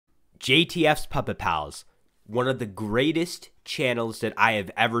JTF's Puppet Pals, one of the greatest channels that I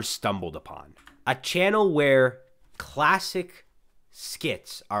have ever stumbled upon. A channel where classic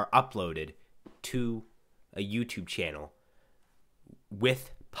skits are uploaded to a YouTube channel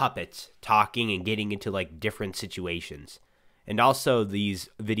with puppets talking and getting into like different situations. And also these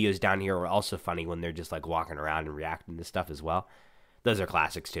videos down here are also funny when they're just like walking around and reacting to stuff as well. Those are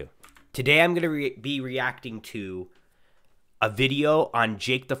classics too. Today I'm going to be reacting to a video on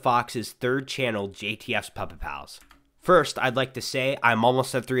JakeTheFox's third channel, JTF's Puppet Pals. First, I'd like to say I'm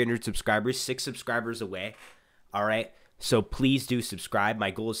almost at 300 subscribers, 6 subscribers away. All right, so please do subscribe.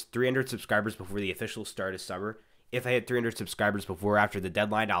 My goal is 300 subscribers before the official start of summer. If I hit 300 subscribers before or after the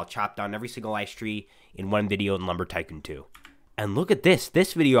deadline, I'll chop down every single ice tree in one video in Lumber Tycoon 2. And look at this.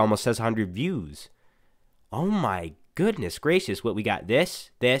 This video almost has 100 views. Oh my goodness gracious. What we got? This,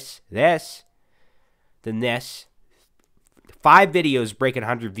 then this. 5 videos breaking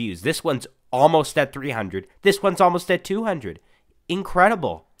 100 views. This one's almost at 300. This one's almost at 200.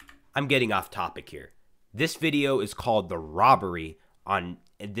 Incredible. I'm getting off topic here. This video is called The Robbery.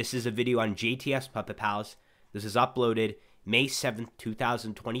 This is a video on JTF's Puppet Pals. This is uploaded May 7th,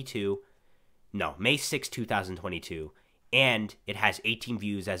 2022. No, May 6th, 2022. And it has 18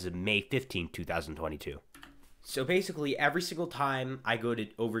 views as of May 15th, 2022. So basically, every single time I go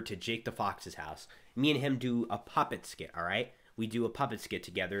over to JakeTheFox's house, me and him do a puppet skit, all right? We do a puppet skit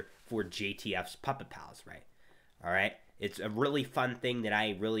together for JTF's Puppet Pals, right? All right? It's a really fun thing that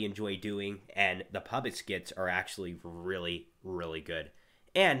I really enjoy doing, and the puppet skits are actually really, really good.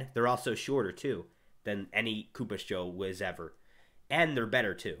 And they're also shorter, too, than any Koopa show was ever. And they're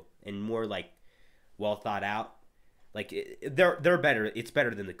better, too, and more, like, well thought out. Like, they're better. It's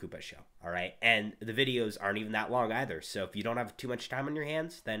better than the Koopa show, all right? And the videos aren't even that long either. So if you don't have too much time on your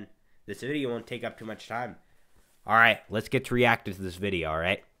hands, then this video won't take up too much time. All right, let's get to reacting to this video, all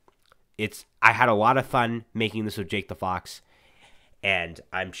right? I had a lot of fun making this with JakeTheFox, and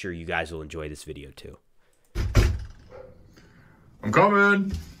I'm sure you guys will enjoy this video too. I'm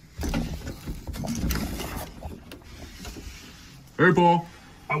coming. Hey, Paul.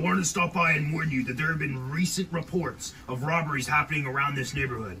 I wanted to stop by and warn you that there have been recent reports of robberies happening around this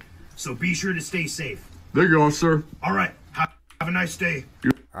neighborhood. So be sure to stay safe. There you go, sir. All right. Have a nice day.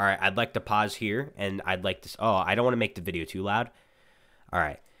 All right, I'd like to pause here, and I'd like to... Oh, I don't want to make the video too loud. All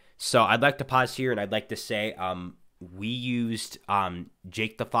right. So I'd like to pause here, and I'd like to say we used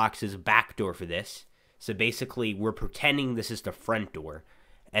JakeTheFox's back door for this. So basically, we're pretending this is the front door.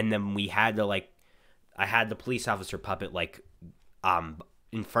 And then we had to, like... I had the police officer puppet, like...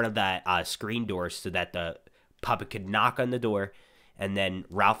 in front of that screen door so that the puppet could knock on the door, and then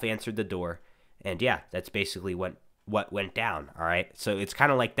Ralph answered the door, and yeah, that's basically what went down. All right, so it's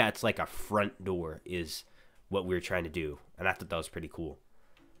kind of like that's like a front door is what we were trying to do, and I thought that was pretty cool.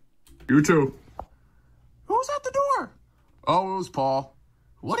 You too. Who's at the door? Oh, it was Paul.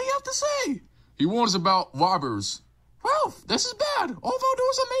 What do you have to say? He warns about robbers. Ralph, this is bad. All of our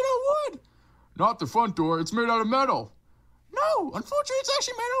doors are made out of wood. Not the front door. It's made out of metal. No, unfortunately, it's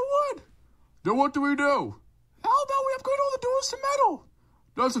actually made out of wood. Then what do we do? How about we upgrade all the doors to metal?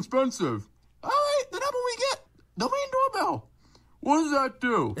 That's expensive. All right, then how about we get the main doorbell? What does that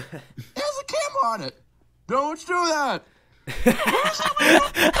do? It has a camera on it. Then let's do that.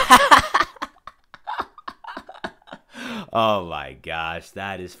 Oh my gosh,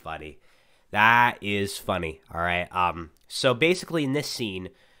 that is funny. That is funny. All right. So basically in this scene,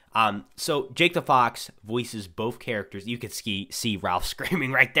 so JakeTheFox voices both characters. You can see Ralph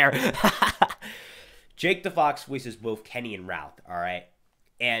screaming right there. JakeTheFox voices both Kenny and Ralph, all right?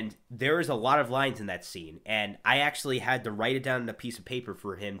 And there is a lot of lines in that scene, and I actually had to write it down on a piece of paper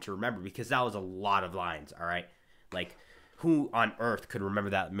for him to remember because that was a lot of lines, all right? Like, who on earth could remember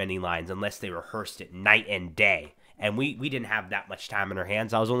that many lines unless they rehearsed it night and day? And we didn't have that much time on our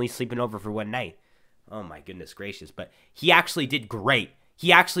hands. I was only sleeping over for one night. Oh, my goodness gracious. But he actually did great.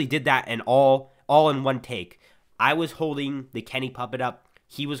 He actually did that in all in one take. I was holding the Kenny puppet up.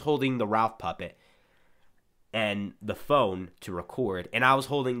 He was holding the Ralph puppet and the phone to record. And I was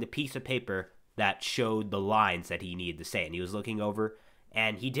holding the piece of paper that showed the lines that he needed to say. And he was looking over,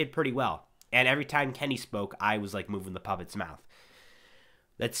 and he did pretty well. And every time Kenny spoke, I was like moving the puppet's mouth.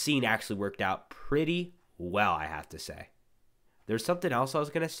 That scene actually worked out pretty well, I have to say. There's something else I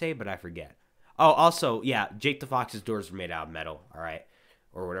was going to say, but I forget. Oh, also, yeah, JakeTheFox's doors are made out of metal, all right?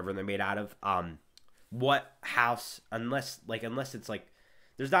 Or whatever they're made out of. What house, unless it's like,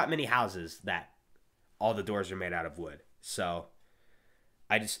 there's not many houses that all the doors are made out of wood. So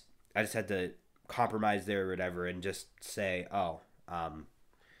I just had to compromise there or whatever and just say, oh,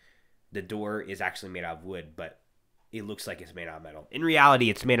 the door is actually made out of wood, but it looks like it's made out of metal. In reality,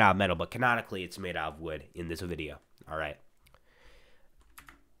 it's made out of metal, but canonically, it's made out of wood in this video. All right.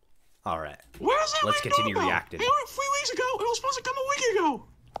 All right. Where's that Let's ring continue doorbell? reacting. It went 3 weeks ago. It was supposed to come a week ago.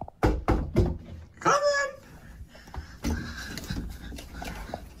 Come in.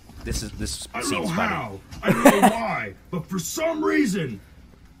 This I don't know seems funny. how, I don't know why, but for some reason,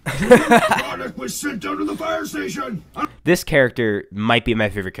 the product was sent down to the fire station. I This character might be my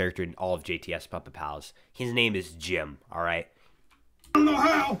favorite character in all of JTS Puppet Pals. His name is Jim, all right? don't know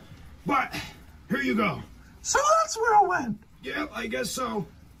how, but here you go. So that's where it went. Yep, I guess so.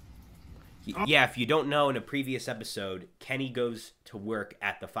 Yeah, if you don't know, in a previous episode, Kenny goes to work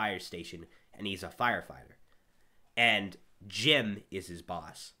at the fire station, and he's a firefighter. And Jim is his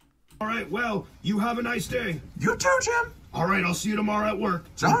boss. All right, well, you have a nice day. You too, Jim. All right, I'll see you tomorrow at work.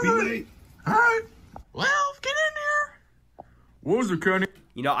 All Don't be right. late. All right. Well, get in here. What was it, Kenny?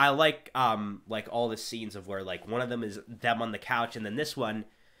 You know, I like all the scenes of where, like, one of them is them on the couch, and then this one,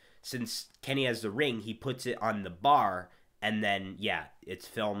 since Kenny has the ring, he puts it on the bar, and then, yeah, it's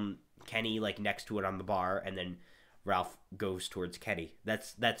filmed Kenny, like, next to it on the bar, and then Ralph goes towards Kenny.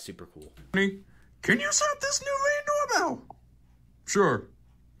 That's super cool. Kenny? Can you set this new ring doorbell? Sure.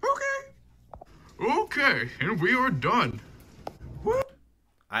 Okay. Okay, and we are done.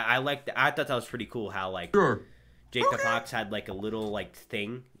 I like that. I thought that was pretty cool how, like, Sure. Jake the Fox had, like, a little, like,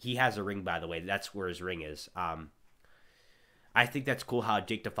 thing. He has a ring, by the way. That's where his ring is. I think that's cool how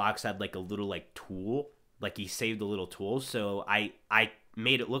Jake the Fox had, like, a little, like, tool. Like, he saved a little tool. So I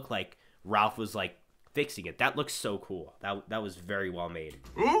made it look like Ralph was, like, fixing it. That looks so cool. That was very well made.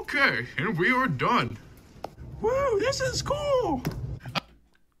 Okay, and we are done. Woo, this is cool.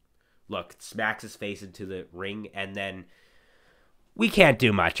 Look, smacks his face into the ring, and then we can't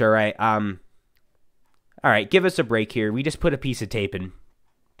do much, all right? All right, give us a break here. We just put a piece of tape and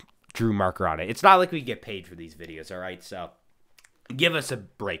drew marker on it. It's not like we get paid for these videos, all right? So give us a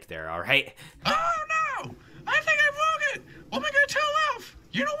break there, all right? Oh, no. I think I broke it. What am I going to tell Ralph?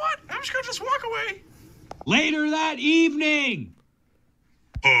 You know what? I'm just going to just walk away. Later that evening.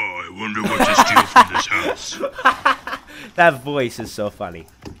 Oh, I wonder what to steal from this house. That voice is so funny.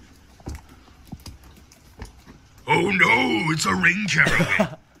 Oh no, it's a ring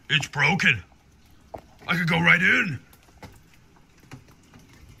caraway. It's broken. I could go right in.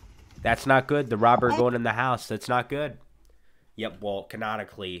 That's not good. The robber going in the house. That's not good. Yep, well,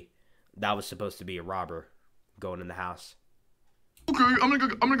 canonically, that was supposed to be a robber going in the house. Okay, I'm gonna go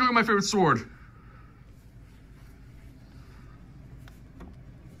get my favorite sword.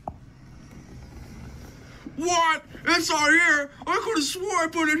 What? It's not here! I could have swore I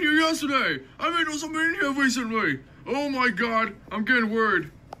put it here yesterday! I mean, there's something in here recently! Oh my god, I'm getting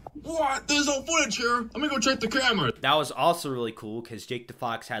worried. What? There's no footage here. Let me go check the camera. That was also really cool because Jake the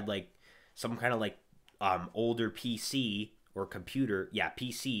Fox had like some kind of like older PC or computer,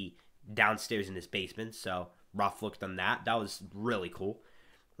 PC downstairs in his basement. So Ralph looked on that. That was really cool.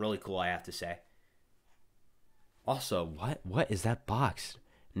 Really cool, I have to say. Also, what is that box?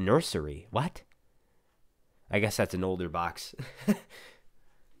 Nursery. What? I guess that's an older box. All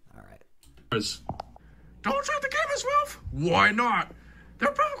right. Don't check the cameras, Ralph! Why not?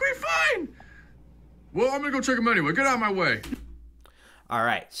 They're perfectly fine! Well, I'm gonna go check them anyway. Get out of my way. All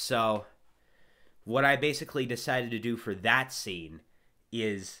right, so what I basically decided to do for that scene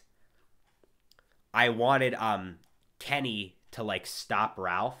is I wanted Kenny to like stop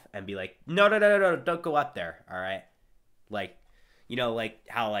Ralph and be like, no, don't go up there, all right? Like, you know, like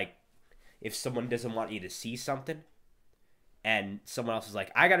how like if someone doesn't want you to see something and someone else is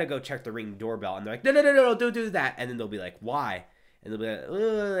like, I gotta go check the ring doorbell, and they're like, no, don't do that, and then they'll be like, why? And they'll be like,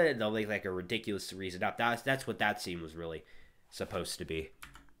 ugh, and they'll make like a ridiculous reason up. That's what that scene was really supposed to be.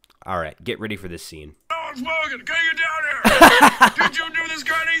 All right, get ready for this scene. Oh, it's Morgan. Can you get down here? Did you do this,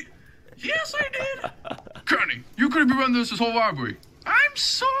 Kenny? Yes, I did. Kenny, you could have prevented this whole robbery. I'm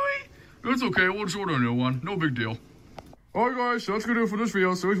sorry. That's okay. We'll just order a new one. No big deal. Alright, guys. So that's gonna do it for this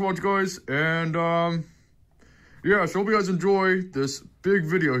video. So thanks for watching, guys. And, yeah, so hope you guys enjoy this big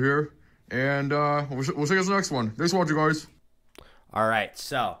video here. And, we'll see you guys in the next one. Thanks for watching, guys. All right,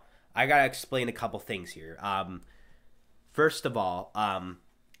 so I gotta explain a couple things here. First of all,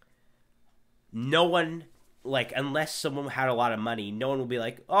 no one, like, unless someone had a lot of money, no one will be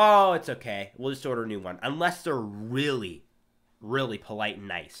like, oh, it's okay, we'll just order a new one. Unless they're really, really polite and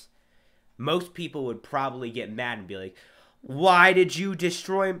nice. Most people would probably get mad and be like, why did you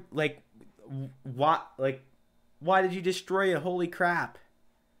destroy, like, why did you destroy it? Holy crap.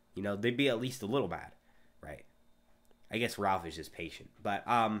 You know, they'd be at least a little mad, right? I guess Ralph is just patient. But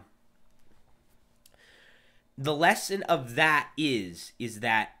the lesson of that is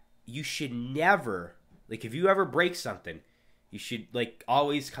that you should never, Like, if you ever break something, you should, like,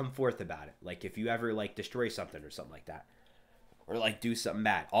 always come forth about it. Like, if you ever, like, destroy something or something like that. Or, like, do something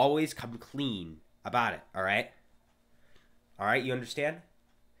bad. Always come clean about it, alright? Alright, you understand?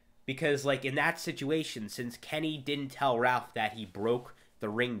 Because, like, in that situation, since Kenny didn't tell Ralph that he broke the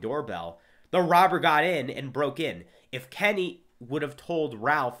Ring doorbell, the robber got in and broke in. If Kenny would have told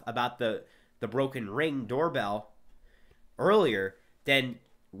Ralph about the broken Ring doorbell earlier, then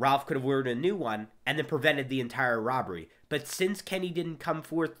Ralph could have ordered a new one and then prevented the entire robbery. But since Kenny didn't come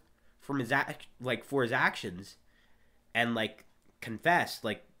forth from his for his actions and, like, confessed,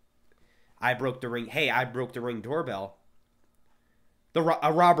 like, I broke the Ring. Hey, I broke the Ring doorbell.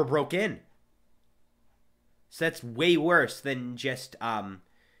 A robber broke in. So that's way worse than just,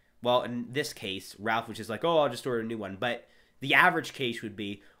 well, in this case, Ralph was just like, oh, I'll just order a new one. But the average case would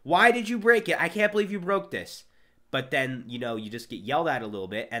be, why did you break it? I can't believe you broke this. But then, you know, you just get yelled at a little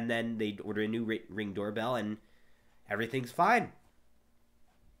bit, and then they order a new Ring doorbell, and everything's fine.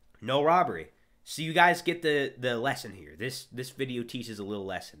 No robbery. So you guys get the lesson here. This video teaches a little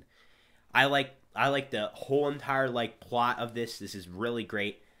lesson. I like the whole entire, like, plot of this. This is really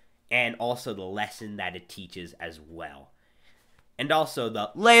great. And also the lesson that it teaches as well. And also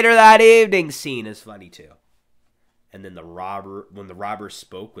the later that evening scene is funny too. And then when the robber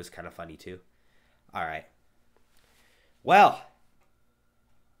spoke was kind of funny too. Alright. Well,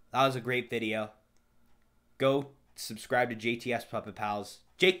 that was a great video. Go subscribe to JTS Puppet Pals.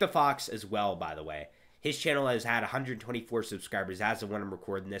 Jake the Fox as well, by the way. His channel has had 124 subscribers as of when I'm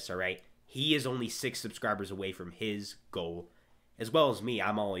recording this, alright? He is only 6 subscribers away from his goal. As well as me,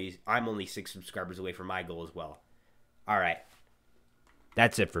 I'm only 6 subscribers away from my goal as well. Alright.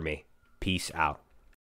 That's it for me. Peace out.